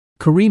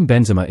Karim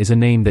Benzema is a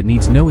name that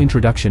needs no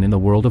introduction in the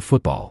world of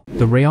football.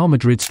 The Real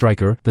Madrid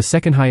striker, the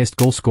second highest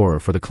goal scorer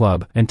for the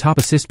club, and top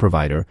assist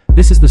provider,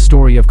 this is the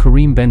story of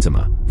Karim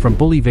Benzema, from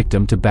bully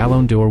victim to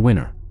Ballon d'Or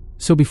winner.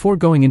 So before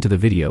going into the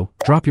video,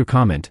 drop your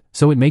comment,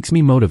 so it makes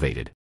me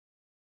motivated.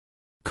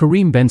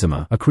 Karim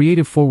Benzema, a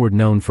creative forward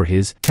known for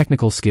his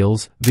technical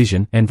skills,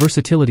 vision, and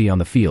versatility on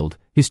the field,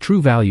 his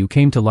true value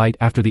came to light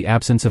after the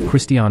absence of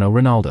Cristiano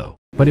Ronaldo.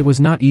 But it was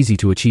not easy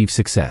to achieve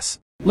success.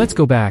 Let's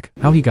go back,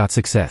 how he got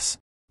success.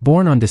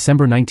 Born on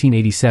December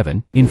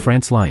 1987, in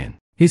France, Lyon.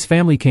 His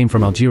family came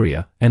from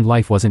Algeria, and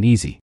life wasn't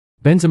easy.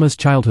 Benzema's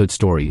childhood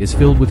story is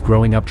filled with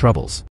growing up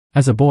troubles.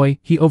 As a boy,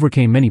 he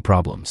overcame many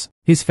problems.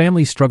 His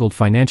family struggled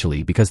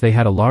financially because they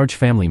had a large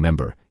family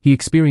member. He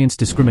experienced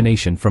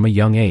discrimination from a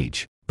young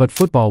age. But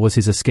football was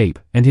his escape,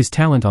 and his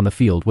talent on the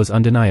field was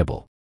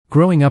undeniable.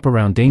 Growing up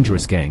around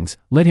dangerous gangs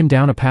led him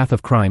down a path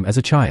of crime as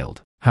a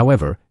child.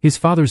 However, his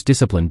father's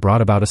discipline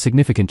brought about a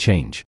significant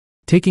change.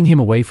 Taking him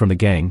away from the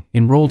gang,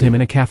 enrolled him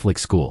in a Catholic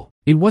school.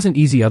 It wasn't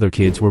easy. Other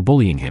kids were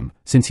bullying him,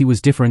 since he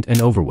was different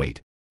and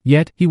overweight.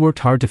 Yet, he worked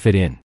hard to fit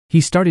in.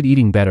 He started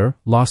eating better,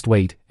 lost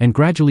weight, and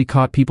gradually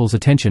caught people's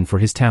attention for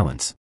his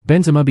talents.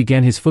 Benzema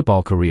began his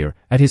football career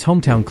at his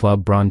hometown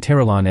club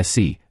Ballon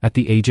SC, at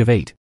the age of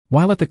 8.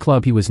 While at the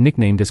club he was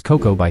nicknamed as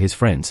Coco by his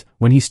friends,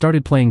 when he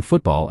started playing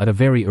football at a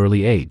very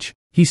early age.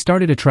 He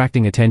started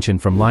attracting attention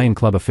from Lyon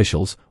club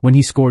officials when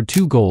he scored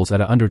 2 goals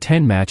at a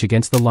under-10 match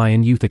against the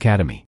Lyon Youth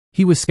Academy.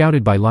 He was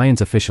scouted by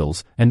Lyon's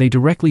officials, and they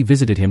directly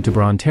visited him to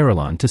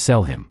Ballon to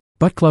sell him.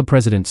 But club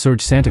president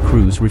Serge Santa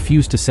Cruz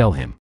refused to sell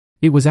him.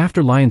 It was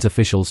after Lyon's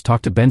officials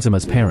talked to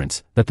Benzema's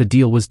parents that the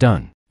deal was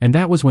done. And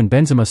that was when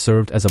Benzema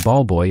served as a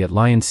ball boy at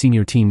Lyon's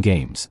senior team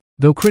games.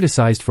 Though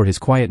criticized for his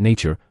quiet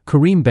nature,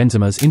 Karim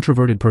Benzema's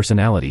introverted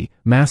personality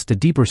masked a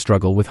deeper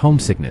struggle with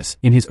homesickness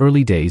in his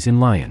early days in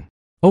Lyon.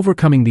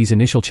 Overcoming these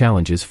initial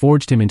challenges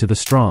forged him into the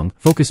strong,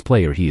 focused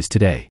player he is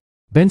today.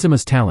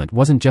 Benzema's talent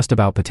wasn't just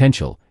about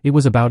potential, it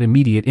was about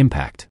immediate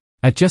impact.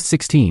 At just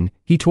 16,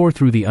 he tore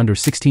through the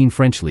under-16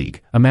 French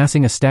league,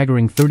 amassing a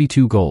staggering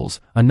 32 goals,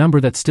 a number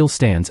that still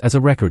stands as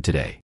a record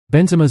today.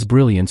 Benzema's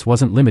brilliance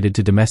wasn't limited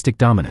to domestic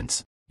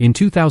dominance. In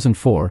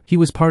 2004, he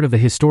was part of the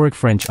historic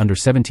French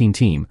under-17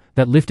 team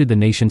that lifted the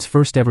nation's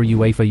first-ever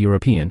UEFA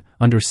European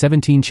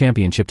under-17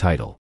 championship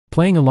title.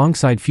 Playing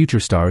alongside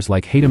future stars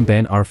like Hatem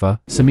Ben Arfa,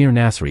 Samir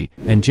Nasri,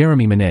 and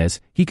Jeremy Menez,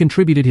 he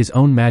contributed his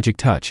own magic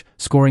touch,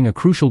 scoring a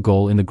crucial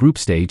goal in the group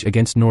stage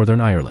against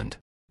Northern Ireland.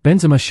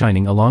 Benzema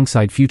shining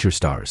alongside future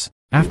stars.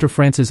 After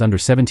France's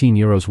under-17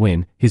 Euros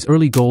win, his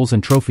early goals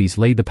and trophies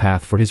laid the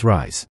path for his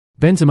rise.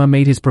 Benzema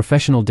made his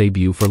professional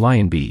debut for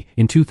Lyon B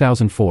in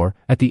 2004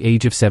 at the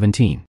age of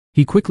 17.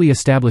 He quickly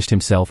established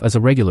himself as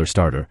a regular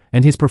starter,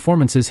 and his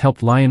performances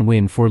helped Lyon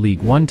win 4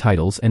 Ligue 1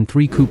 titles and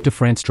 3 Coupe de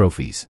France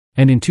trophies.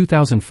 And in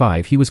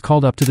 2005 he was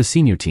called up to the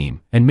senior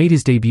team, and made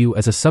his debut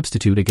as a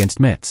substitute against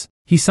Metz.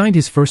 He signed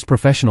his first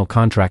professional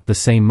contract the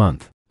same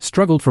month.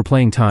 Struggled for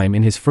playing time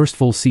in his first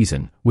full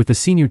season with the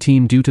senior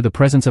team due to the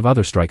presence of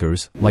other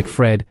strikers, like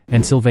Fred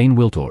and Sylvain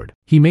Wiltord.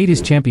 He made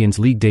his Champions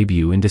League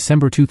debut in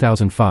December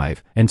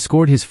 2005, and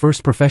scored his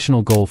first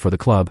professional goal for the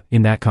club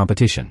in that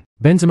competition.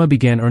 Benzema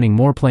began earning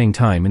more playing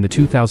time in the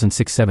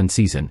 2006-07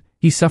 season.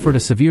 He suffered a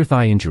severe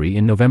thigh injury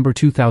in November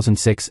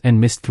 2006 and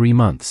missed 3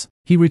 months.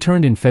 He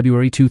returned in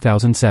February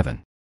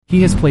 2007.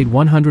 He has played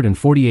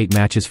 148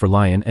 matches for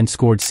Lyon and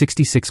scored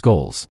 66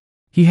 goals.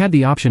 He had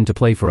the option to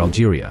play for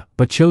Algeria,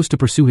 but chose to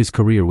pursue his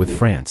career with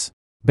France.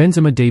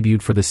 Benzema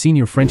debuted for the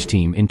senior French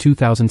team in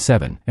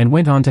 2007, and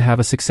went on to have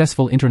a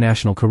successful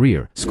international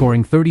career,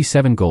 scoring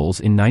 37 goals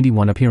in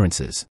 91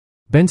 appearances.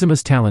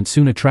 Benzema's talent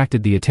soon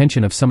attracted the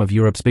attention of some of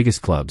Europe's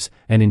biggest clubs,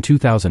 and in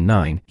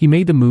 2009, he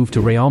made the move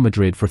to Real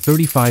Madrid for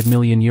 €35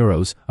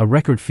 million, a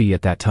record fee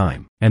at that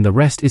time. And the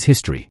rest is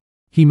history.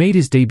 He made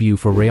his debut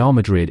for Real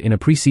Madrid in a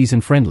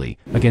pre-season friendly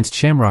against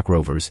Shamrock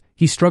Rovers.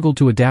 He struggled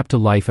to adapt to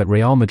life at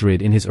Real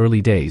Madrid in his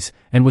early days,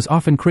 and was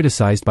often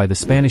criticized by the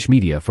Spanish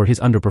media for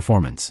his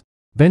underperformance.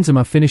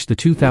 Benzema finished the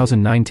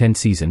 2009-10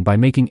 season by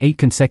making 8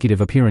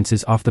 consecutive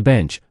appearances off the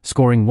bench,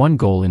 scoring 1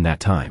 goal in that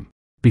time.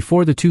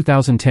 Before the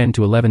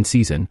 2010-11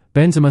 season,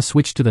 Benzema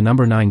switched to the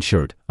number 9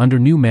 shirt, under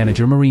new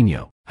manager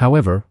Mourinho.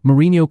 However,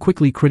 Mourinho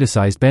quickly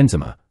criticized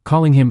Benzema,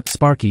 calling him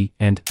sparky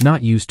and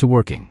not used to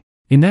working.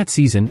 In that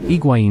season,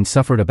 Higuain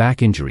suffered a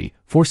back injury,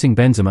 forcing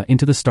Benzema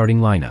into the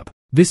starting lineup.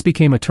 This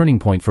became a turning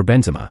point for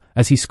Benzema,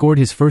 as he scored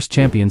his first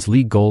Champions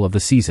League goal of the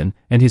season,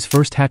 and his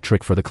first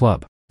hat-trick for the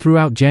club.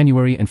 Throughout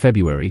January and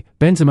February,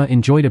 Benzema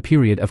enjoyed a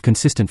period of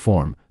consistent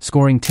form,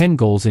 scoring 10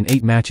 goals in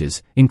 8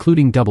 matches,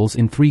 including doubles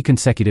in 3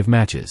 consecutive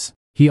matches.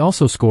 He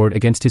also scored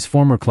against his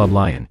former club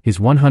Lyon, his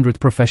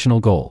 100th professional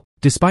goal.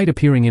 Despite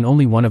appearing in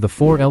only one of the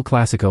 4 El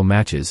Clasico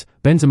matches,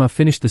 Benzema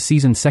finished the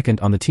season second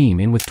on the team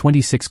with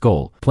 26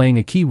 goals, playing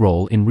a key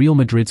role in Real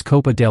Madrid's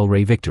Copa del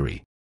Rey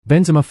victory.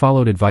 Benzema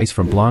followed advice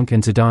from Blanc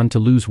and Zidane to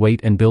lose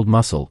weight and build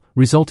muscle,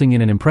 resulting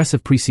in an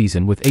impressive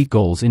preseason with 8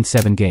 goals in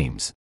 7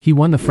 games. He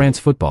won the France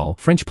Football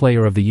French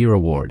Player of the Year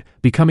award,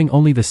 becoming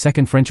only the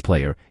second French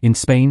player in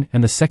Spain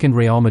and the second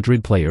Real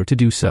Madrid player to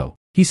do so.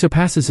 He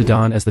surpasses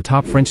Zidane as the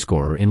top French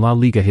scorer in La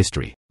Liga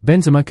history.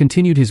 Benzema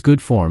continued his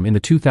good form in the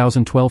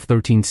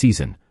 2012-13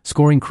 season,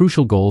 scoring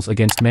crucial goals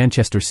against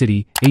Manchester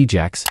City,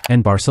 Ajax,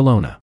 and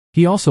Barcelona.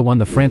 He also won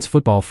the France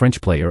Football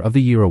French Player of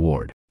the Year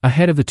award.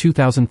 Ahead of the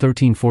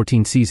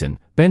 2013-14 season,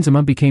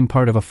 Benzema became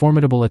part of a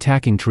formidable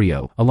attacking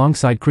trio.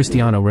 Alongside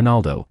Cristiano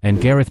Ronaldo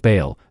and Gareth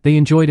Bale, they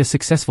enjoyed a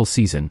successful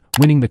season,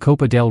 winning the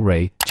Copa del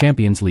Rey,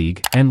 Champions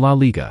League, and La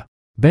Liga.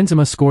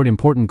 Benzema scored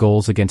important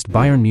goals against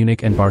Bayern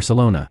Munich and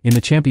Barcelona in the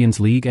Champions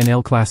League and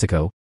El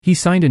Clasico. He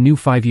signed a new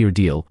 5-year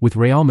deal with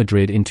Real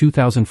Madrid in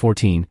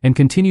 2014 and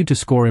continued to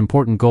score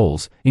important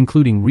goals,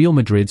 including Real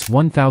Madrid's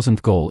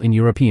 1,000th goal in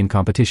European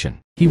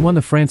competition. He won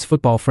the France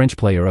Football French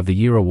Player of the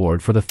Year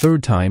award for the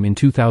third time in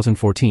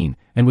 2014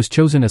 and was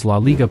chosen as La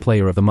Liga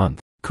Player of the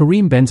Month.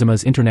 Karim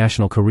Benzema's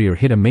international career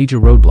hit a major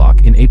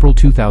roadblock in April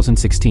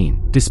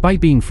 2016.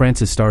 Despite being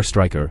France's star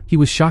striker, he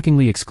was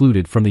shockingly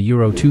excluded from the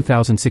Euro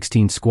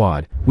 2016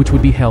 squad, which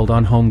would be held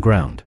on home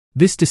ground.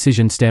 This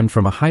decision stemmed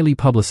from a highly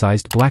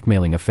publicized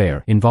blackmailing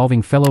affair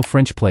involving fellow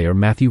French player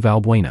Mathieu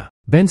Valbuena.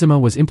 Benzema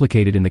was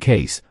implicated in the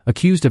case,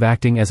 accused of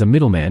acting as a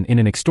middleman in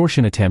an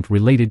extortion attempt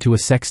related to a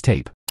sex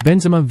tape.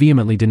 Benzema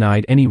vehemently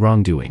denied any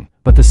wrongdoing,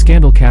 but the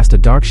scandal cast a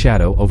dark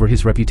shadow over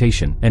his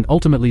reputation and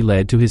ultimately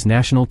led to his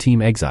national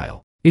team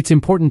exile. It's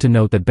important to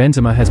note that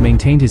Benzema has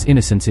maintained his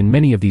innocence in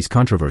many of these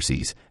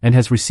controversies and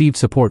has received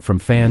support from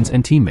fans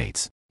and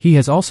teammates. He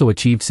has also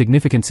achieved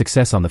significant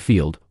success on the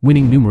field,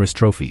 winning numerous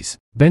trophies.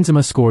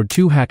 Benzema scored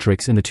 2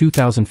 hat-tricks in the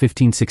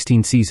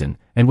 2015-16 season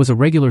and was a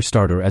regular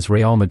starter as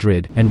Real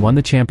Madrid and won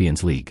the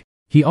Champions League.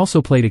 He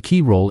also played a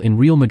key role in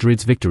Real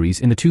Madrid's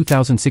victories in the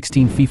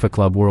 2016 FIFA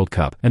Club World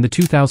Cup and the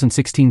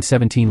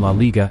 2016-17 La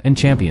Liga and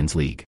Champions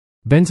League.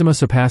 Benzema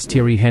surpassed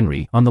Thierry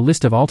Henry on the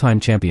list of all-time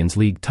Champions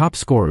League top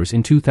scorers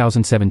in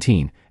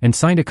 2017 and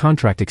signed a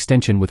contract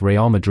extension with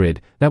Real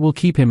Madrid that will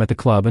keep him at the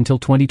club until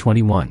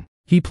 2021.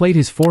 He played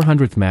his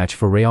 400th match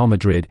for Real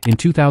Madrid in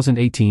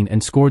 2018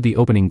 and scored the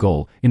opening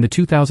goal. In the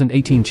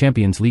 2018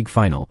 Champions League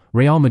final,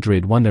 Real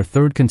Madrid won their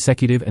 3rd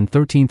consecutive and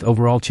 13th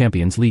overall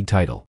Champions League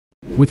title.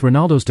 With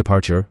Ronaldo's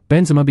departure,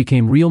 Benzema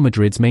became Real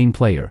Madrid's main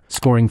player,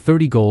 scoring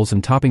 30 goals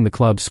and topping the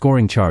club's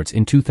scoring charts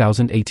in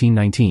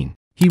 2018-19.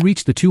 He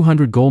reached the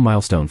 200-goal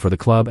milestone for the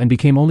club and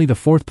became only the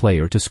 4th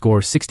player to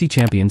score 60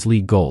 Champions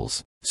League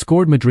goals.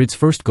 Scored Madrid's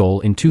first goal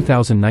in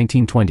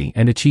 2019-20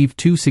 and achieved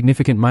 2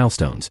 significant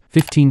milestones,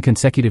 15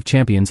 consecutive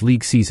Champions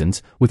League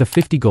seasons, with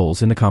 50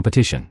 goals in the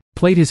competition.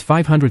 Played his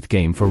 500th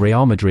game for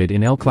Real Madrid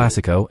in El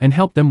Clasico and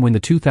helped them win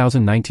the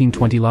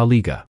 2019-20 La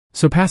Liga,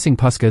 surpassing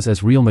Puskas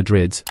as Real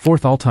Madrid's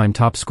 4th all-time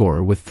top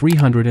scorer with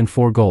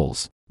 304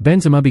 goals.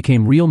 Benzema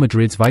became Real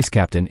Madrid's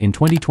vice-captain in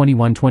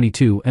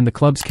 2021-22 and the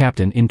club's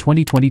captain in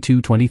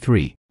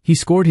 2022-23. He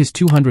scored his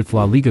 200th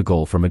La Liga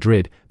goal for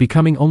Madrid,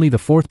 becoming only the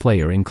 4th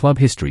player in club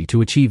history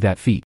to achieve that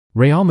feat.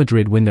 Real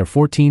Madrid win their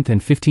 14th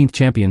and 15th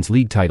Champions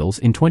League titles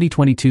in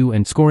 2022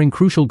 and scoring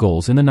crucial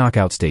goals in the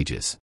knockout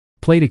stages.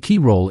 Played a key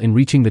role in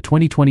reaching the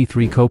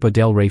 2023 Copa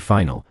del Rey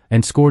final,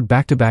 and scored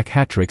back-to-back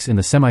hat-tricks in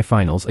the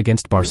semi-finals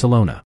against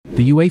Barcelona.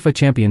 The UEFA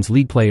Champions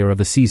League Player of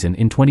the Season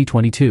in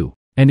 2022.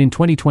 And in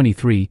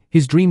 2023,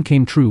 his dream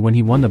came true when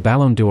he won the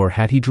Ballon d'Or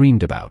hat he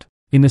dreamed about.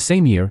 In the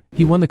same year,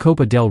 he won the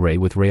Copa del Rey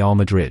with Real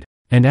Madrid.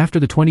 And after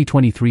the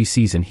 2023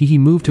 season he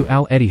moved to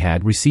Al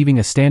Ittihad, receiving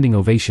a standing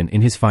ovation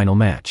in his final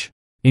match.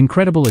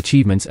 Incredible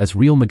achievements as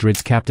Real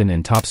Madrid's captain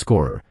and top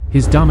scorer,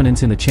 his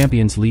dominance in the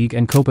Champions League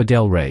and Copa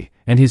del Rey,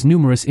 and his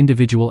numerous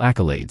individual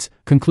accolades,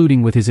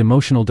 concluding with his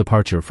emotional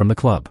departure from the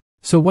club.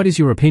 So what is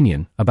your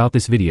opinion about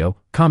this video?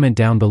 Comment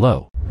down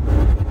below.